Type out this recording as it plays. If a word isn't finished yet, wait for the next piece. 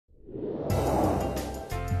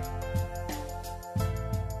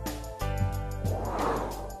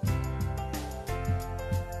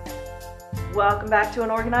Welcome back to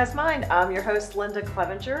An Organized Mind. I'm your host, Linda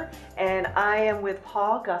Clevenger, and I am with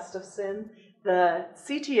Paul Gustavson, the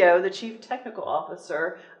CTO, the Chief Technical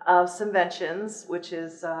Officer of SimVentions, which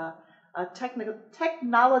is a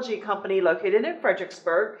technology company located in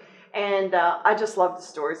Fredericksburg. And I just love the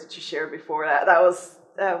stories that you shared before. That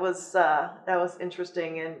was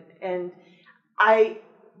interesting. And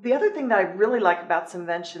the other thing that I really like about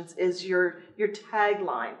SimVentions is your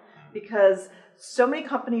tagline, because so many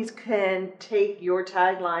companies can take your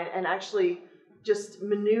tagline and actually just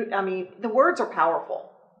the words are powerful.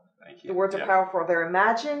 Thank you. The words are powerful. They're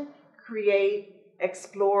imagine, create,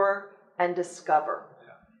 explore, and discover.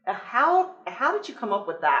 Yeah. How did you come up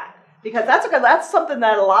with that? Because that's something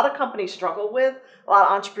that a lot of companies struggle with. A lot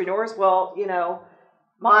of entrepreneurs. Well,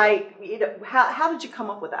 how did you come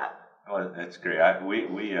up with that? Well, that's great.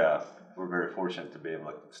 We're very fortunate to be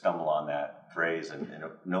able to stumble on that phrase, and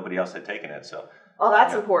nobody else had taken it. So,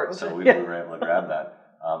 that's important. So we were able to grab that,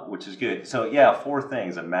 which is good. So, 4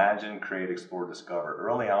 things: imagine, create, explore, discover.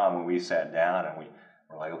 Early on, when we sat down and we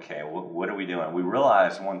were like, okay, what are we doing? We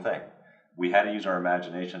realized one thing: we had to use our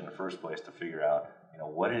imagination in the first place to figure out,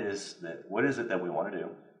 what is it that we want to do?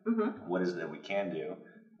 Mm-hmm. What is it that we can do?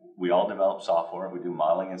 We all develop software. We do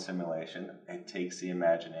modeling and simulation. It takes the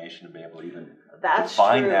imagination to be able to even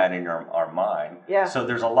define that in our mind. Yeah. So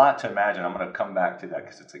there's a lot to imagine. I'm going to come back to that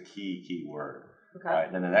because it's a key word. Okay.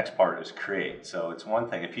 Right. Then the next part is create. So it's one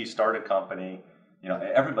thing. If you start a company,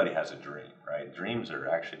 everybody has a dream, right? Dreams are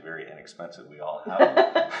actually very inexpensive. We all have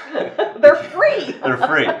them. They're free. They're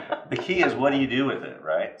free. The key is, what do you do with it,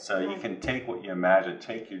 right? So you can take what you imagine,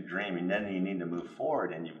 take your dream, and then you need to move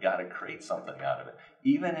forward, and you've got to create something out of it.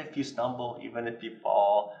 Even if you stumble, even if you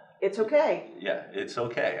fall. It's okay. Yeah, it's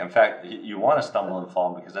okay. In fact, you want to stumble and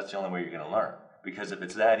fall because that's the only way you're going to learn. Because if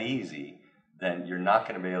it's that easy, then you're not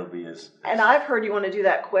going to be able to be as... And I've heard you want to do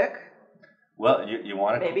that quick. Well, you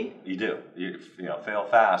want to... Maybe. You do. You fail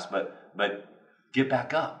fast, but get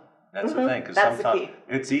back up. That's the thing. Because sometimes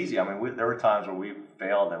it's easy. I mean, there were times where we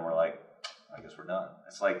failed and we're like, I guess we're done.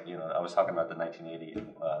 It's like, I was talking about the 1980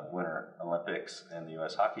 Winter Olympics and the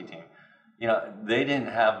U.S. hockey team. They didn't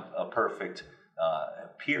have a perfect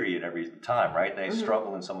period every time, right? They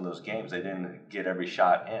struggled in some of those games. They didn't get every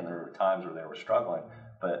shot in. There were times where they were struggling,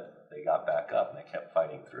 but they got back up and they kept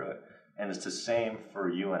fighting through it. And it's the same for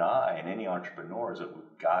you and I and any entrepreneurs, that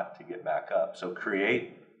we've got to get back up. So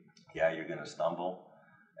create, you're going to stumble.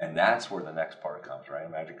 And that's where the next part comes, right?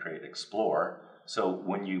 Imagine, create, explore. So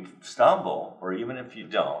when you stumble, or even if you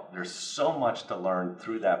don't, there's so much to learn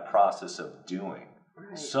through that process of doing.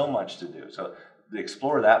 Right. So much to do. So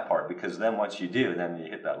explore that part, because then once you do, then you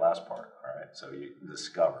hit that last part, all right? So you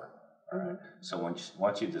discover, all right? So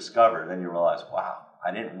once you discover, then you realize, wow,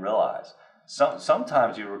 I didn't realize.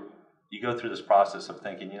 Sometimes you go through this process of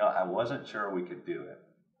thinking, I wasn't sure we could do it.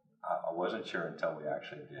 I wasn't sure until we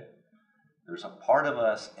actually did. There's a part of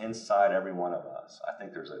us inside every one of us. I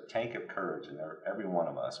think there's a tank of courage in every one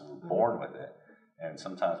of us. We're born with it. And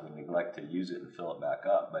sometimes we neglect to use it and fill it back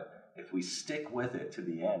up. But if we stick with it to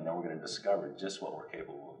the end, then we're going to discover just what we're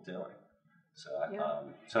capable of doing.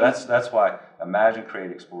 So that's why imagine,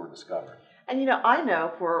 create, explore, discover. And I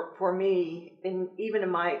know for me, even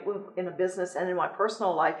in a business and in my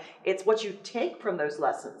personal life, it's what you take from those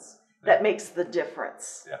lessons that makes the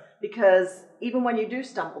difference. Yeah. Because even when you do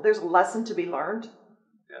stumble, there's a lesson to be learned.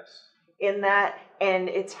 Yes. In that, and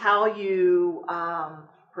it's how you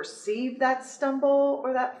perceive that stumble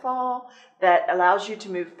or that fall that allows you to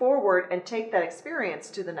move forward and take that experience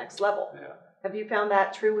to the next level. Yeah. Have you found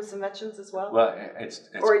that true with SimVentions as well? Well, it's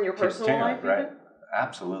or in your personal life, right? Even?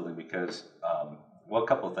 Absolutely, because a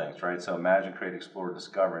couple of things, right? So imagine, create, explore,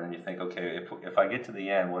 discover, and then you think, okay, if I get to the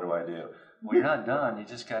end, what do I do? Well, you're not done. You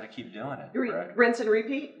just got to keep doing it. Right? Rinse and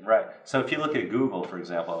repeat. Right. So if you look at Google, for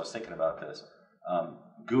example, I was thinking about this.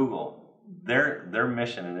 Google, their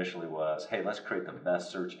mission initially was, hey, let's create the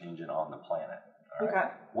best search engine on the planet. All right? Okay.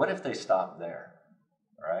 What if they stopped there?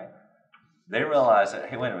 All right. They realized that,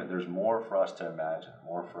 hey, wait a minute, there's more for us to imagine,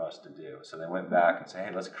 more for us to do. So they went back and said,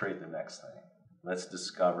 hey, let's create the next thing. Let's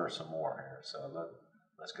discover some more here. So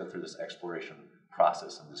let's go through this exploration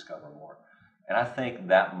process and discover more. And I think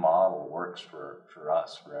that model works for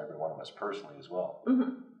us, for every one of us personally as well.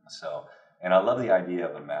 Mm-hmm. So, and I love the idea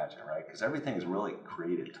of imagine, right? Because everything is really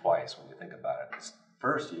created twice when you think about it.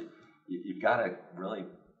 First, you've got to really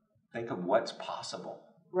think of what's possible.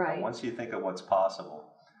 Right. And once you think of what's possible,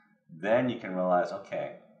 then you can realize,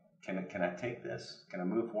 okay, can I take this? Can I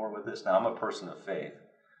move forward with this? Now, I'm a person of faith.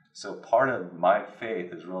 So part of my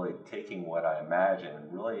faith is really taking what I imagine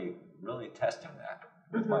and really testing that.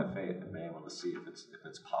 with my faith and being able to see if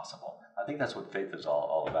it's possible. I think that's what faith is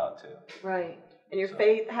all about too. Right. And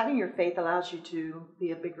having your faith allows you to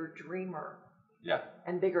be a bigger dreamer. Yeah.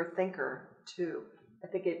 And bigger thinker too. I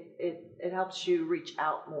think it helps you reach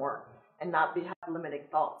out more and not have limiting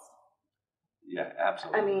thoughts. Yeah,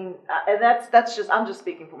 absolutely. I mean, and that's just, I'm just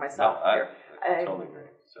speaking for myself here. I totally agree.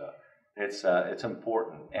 So it's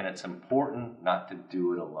important, and it's important not to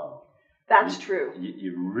do it alone. That's true.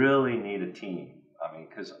 You really need a team. I mean,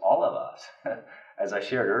 because all of us, as I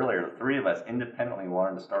shared earlier, the three of us independently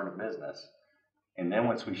wanted to start a business. And then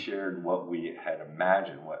once we shared what we had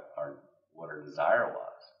imagined, what our desire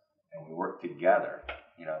was, and we worked together,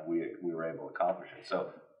 we were able to accomplish it. So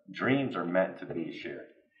dreams are meant to be shared.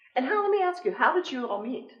 And let me ask you, how did you all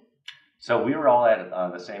meet? So we were all at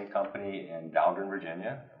the same company in Dahlgren,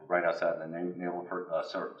 Virginia, right outside the Naval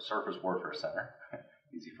Surface Warfare Center.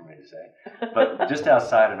 Easy for me to say. But just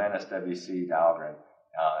outside of NSWC Dahlgren,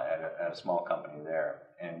 at a small company there.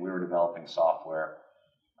 And we were developing software.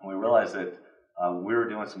 And we realized that we were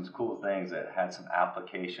doing some cool things that had some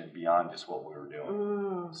application beyond just what we were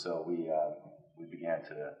doing. So we began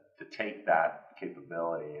to take that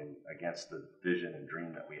capability and against the vision and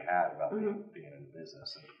dream that we had about being in the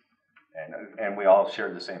business. And we all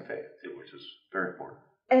shared the same faith too, which is very important.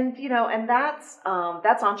 And and that's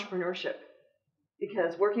entrepreneurship,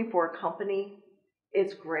 because working for a company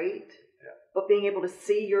is great, but being able to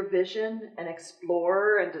see your vision and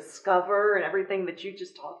explore and discover and everything that you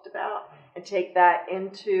just talked about, and take that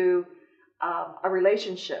into a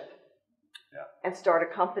relationship and start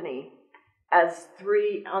a company as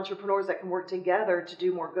three entrepreneurs that can work together to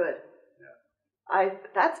do more good.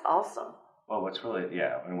 That's awesome. Well, what's really,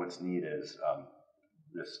 and what's neat is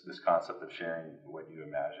this concept of sharing what you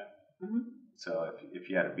imagine. So if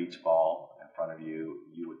you had a beach ball in front of you,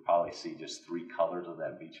 you would probably see just three colors of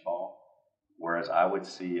that beach ball, whereas I would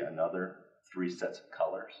see another three sets of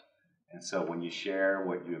colors. And so when you share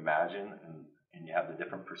what you imagine and you have the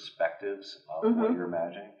different perspectives of what you're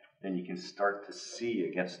imagining, then you can start to see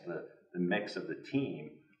against the mix of the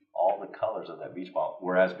team all the colors of that beach ball,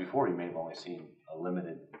 whereas before you may have only seen a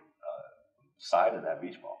limited side of that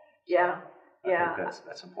beach ball. So I think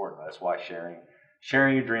that's important. That's why sharing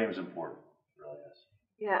your dream is important. It really is.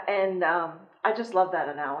 Yeah, and I just love that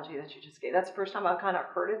analogy that you just gave. That's the first time I've kind of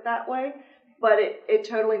heard it that way, but it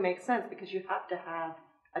totally makes sense, because you have to have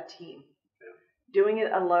a team. Doing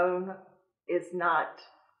it alone is not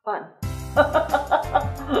fun. It's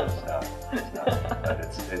not. But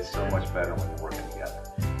it's so much better when you're working together.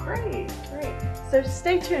 Great. So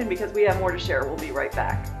stay tuned, because we have more to share. We'll be right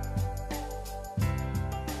back.